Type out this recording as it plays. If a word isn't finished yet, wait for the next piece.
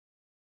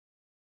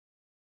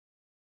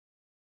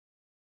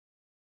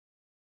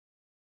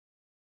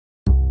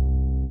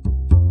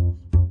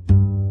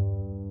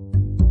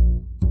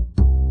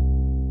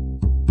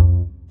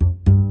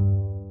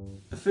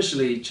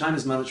Officially,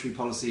 China's monetary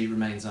policy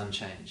remains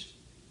unchanged.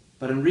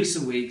 But in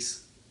recent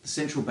weeks, the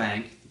central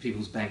bank, the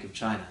People's Bank of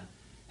China,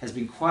 has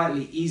been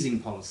quietly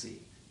easing policy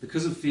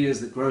because of fears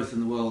that growth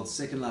in the world's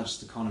second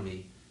largest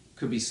economy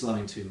could be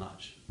slowing too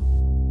much.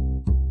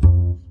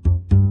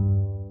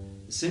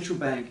 The central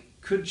bank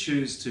could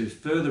choose to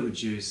further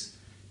reduce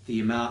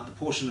the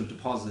portion of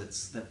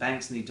deposits that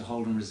banks need to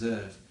hold in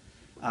reserve.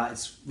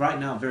 It's right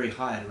now very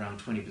high at around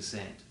 20%.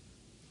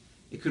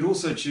 It could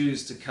also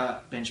choose to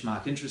cut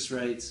benchmark interest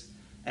rates,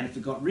 and if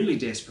it got really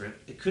desperate,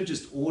 it could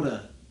just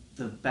order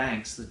the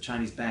banks, the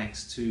Chinese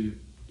banks, to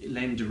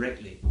lend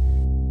directly.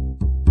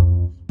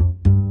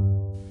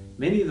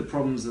 Many of the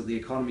problems that the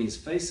economy is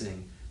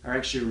facing are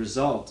actually a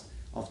result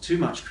of too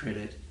much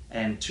credit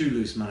and too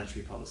loose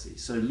monetary policy.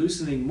 So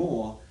loosening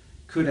more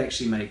could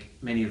actually make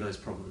many of those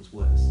problems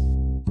worse.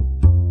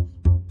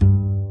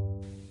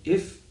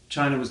 If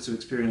China was to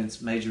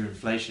experience major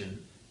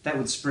inflation, that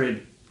would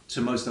spread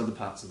to most other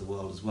parts of the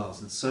world as well,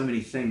 since so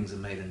many things are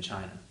made in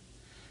China.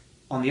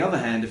 On the other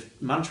hand,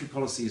 if monetary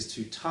policy is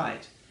too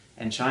tight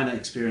and China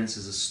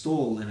experiences a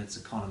stall in its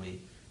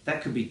economy,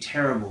 that could be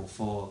terrible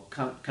for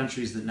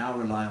countries that now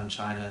rely on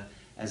China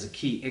as a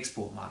key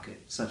export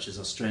market, such as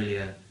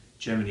Australia,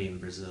 Germany, and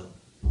Brazil.